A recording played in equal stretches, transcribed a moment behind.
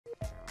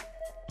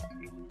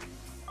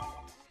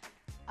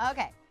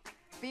Okay,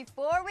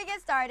 before we get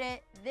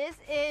started, this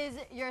is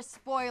your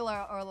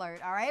spoiler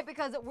alert, all right?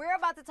 Because we're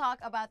about to talk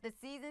about the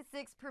season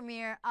 6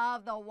 premiere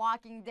of The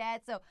Walking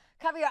Dead. So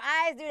cover your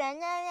eyes, do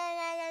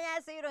that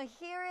so you don't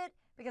hear it,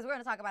 because we're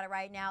going to talk about it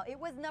right now. It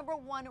was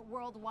 #1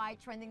 worldwide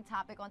trending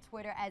topic on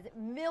Twitter as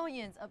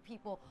millions of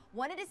people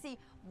wanted to see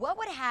what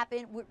would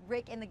happen with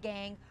Rick and the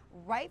gang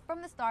right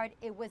from the start.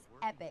 It was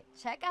epic.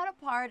 Check out a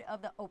part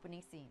of the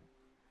opening scene.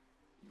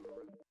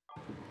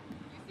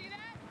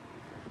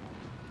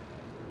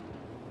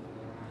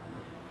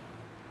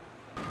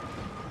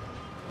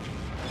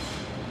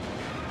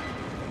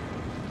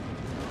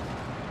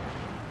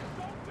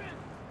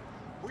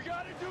 We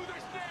gotta do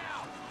this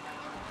now!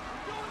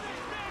 We're doing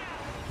this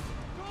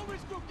now! Go,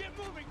 Miss Group, get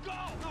moving, go!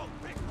 No,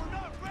 Rick, we're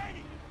not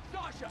ready!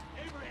 Sasha,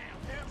 Abraham,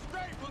 damn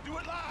straight, we'll do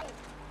it live!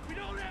 We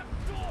don't have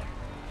a choice!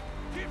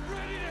 Get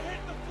ready to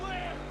hit the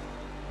flare!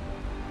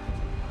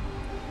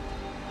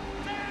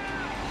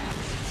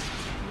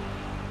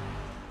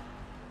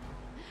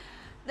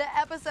 The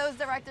episode's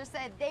director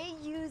said they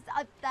used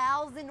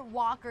 1,000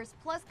 walkers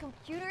plus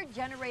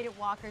computer-generated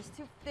walkers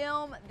to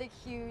film the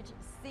huge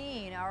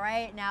scene, all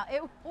right? Now,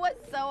 it was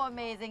so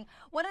amazing.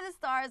 One of the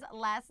stars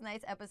last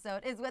night's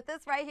episode is with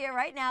us right here,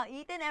 right now,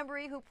 Ethan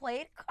Embry, who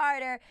played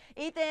Carter.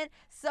 Ethan,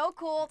 so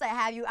cool to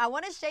have you. I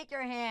want to shake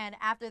your hand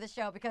after the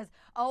show because,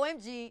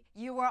 OMG,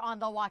 you were on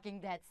The Walking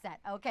Dead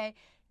set, okay?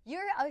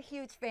 You're a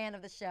huge fan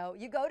of the show.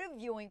 You go to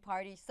viewing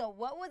parties, so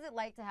what was it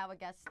like to have a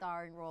guest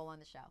starring role on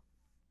the show?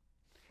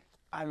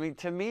 I mean,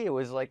 to me, it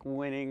was like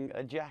winning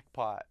a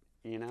jackpot,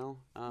 you know?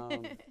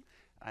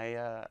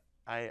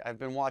 I've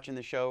been watching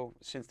the show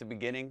since the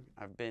beginning.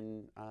 I've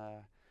been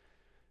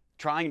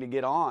trying to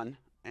get on,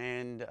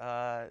 and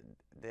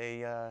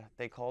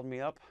they called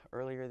me up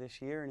earlier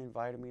this year and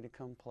invited me to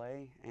come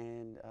play,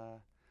 and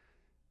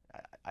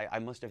I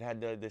must have had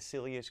the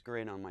silliest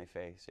grin on my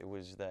face. It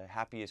was the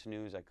happiest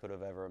news I could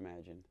have ever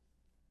imagined.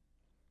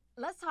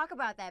 Let's talk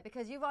about that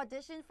because you've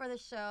auditioned for the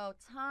show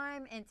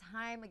time and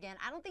time again.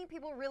 I don't think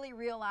people really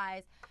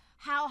realize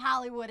how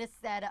Hollywood is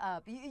set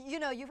up. You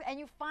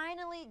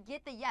finally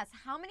get the yes.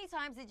 How many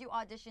times did you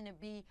audition to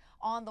be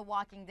on The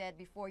Walking Dead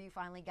before you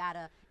finally got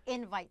an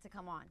invite to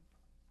come on?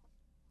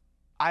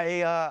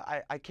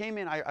 I came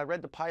in, I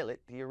read the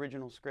pilot, the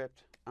original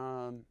script,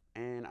 and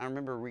I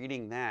remember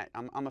reading that.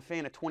 I'm a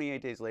fan of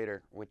 28 Days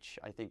Later, which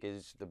I think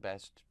is the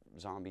best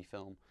zombie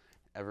film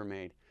ever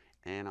made.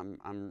 And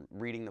I'm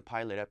reading the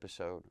pilot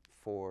episode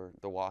for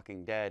The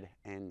Walking Dead,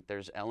 and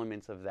there's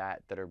elements of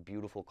that are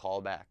beautiful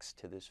callbacks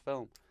to this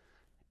film.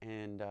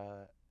 And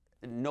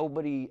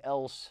nobody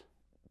else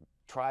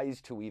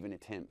tries to even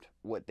attempt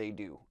what they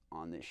do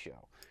on this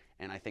show.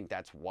 And I think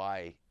that's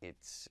why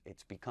it's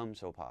become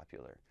so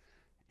popular.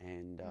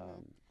 And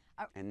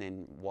and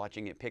then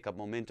watching it pick up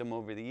momentum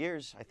over the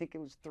years, I think it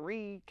was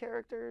 3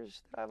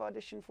 characters that I've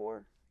auditioned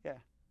for. Yeah.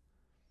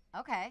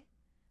 Okay.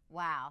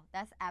 Wow,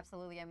 that's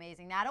absolutely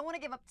amazing. Now, I don't want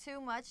to give up too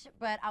much,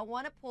 but I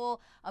want to pull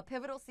a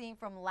pivotal scene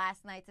from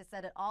last night to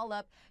set it all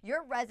up.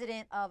 You're a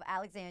resident of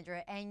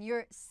Alexandria, and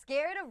you're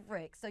scared of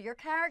Rick, so your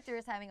character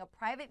is having a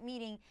private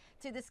meeting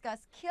to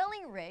discuss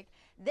killing Rick.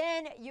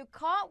 Then you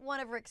caught one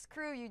of Rick's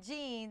crew,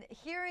 Eugene,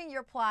 hearing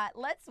your plot.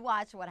 Let's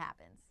watch what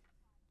happens.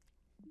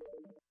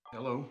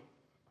 Hello?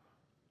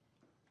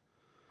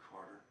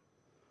 Carter.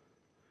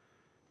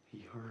 He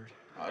heard.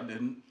 I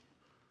didn't.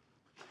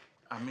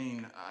 I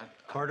mean,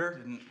 Carter? I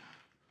didn't.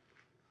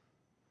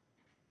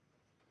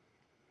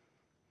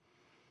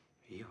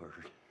 He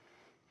heard.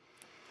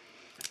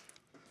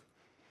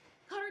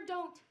 Carter,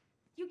 don't.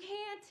 You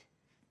can't.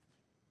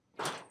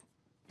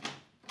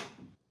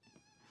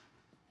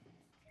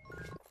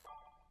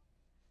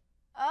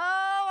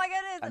 Oh my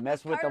goodness. I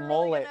messed with the Carter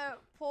mullet. Really gonna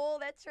pull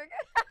that trigger?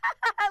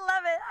 I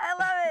love it. I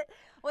love it.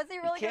 Was he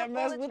really Can't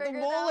gonna mess pull the with the trigger?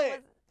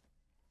 mullet.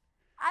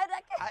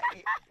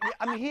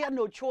 I mean, he had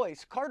no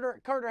choice.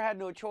 Carter had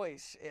no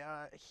choice.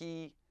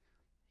 He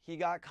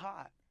got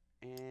caught,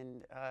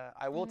 and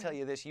I will tell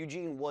you this: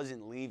 Eugene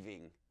wasn't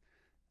leaving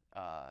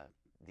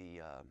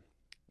the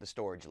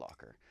storage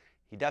locker.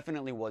 He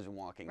definitely wasn't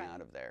walking out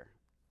of there.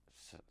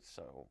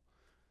 So.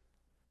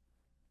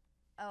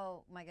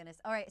 Oh my goodness.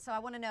 All right, so I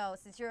want to know,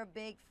 since you're a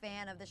big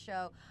fan of the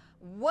show,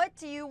 what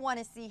do you want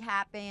to see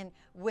happen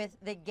with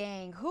the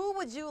gang? Who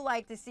would you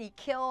like to see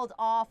killed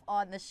off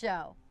on the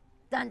show?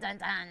 Dun, dun,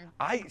 dun.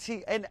 I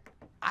see, and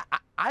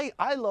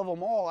I love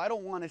them all. I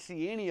don't want to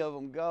see any of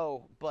them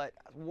go. But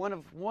one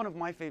of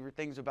my favorite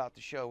things about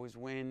the show is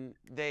when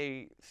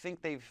they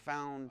think they've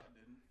found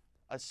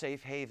a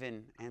safe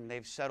haven and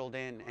they've settled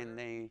in and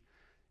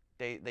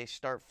they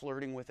start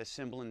flirting with a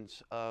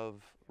semblance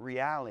of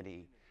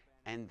reality,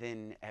 and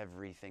then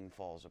everything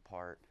falls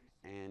apart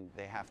and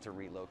they have to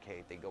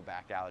relocate. They go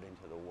back out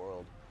into the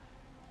world.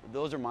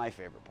 Those are my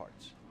favorite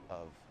parts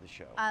of the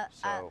show.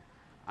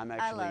 I'm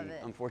actually,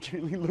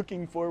 unfortunately,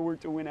 looking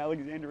forward to when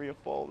Alexandria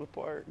falls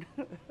apart.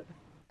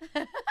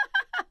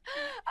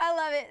 I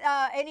love it.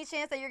 Any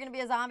chance that you're going to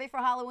be a zombie for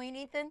Halloween,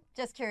 Ethan?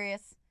 Just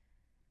curious.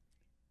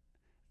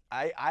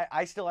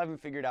 I still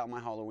haven't figured out my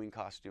Halloween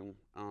costume.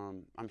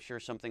 I'm sure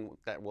something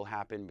that will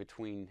happen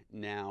between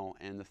now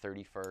and the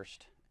 31st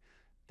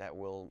that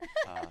will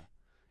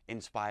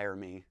inspire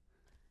me.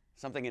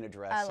 Something in a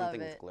dress, I love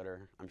something it. with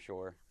glitter, I'm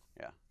sure.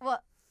 Yeah.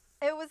 Well,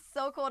 it was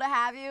so cool to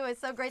have you. It's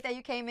so great that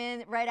you came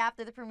in right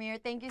after the premiere.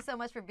 Thank you so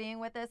much for being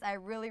with us. I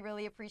really,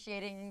 really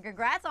appreciate it. And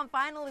congrats on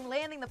finally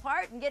landing the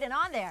part and getting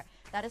on there.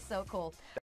 That is so cool.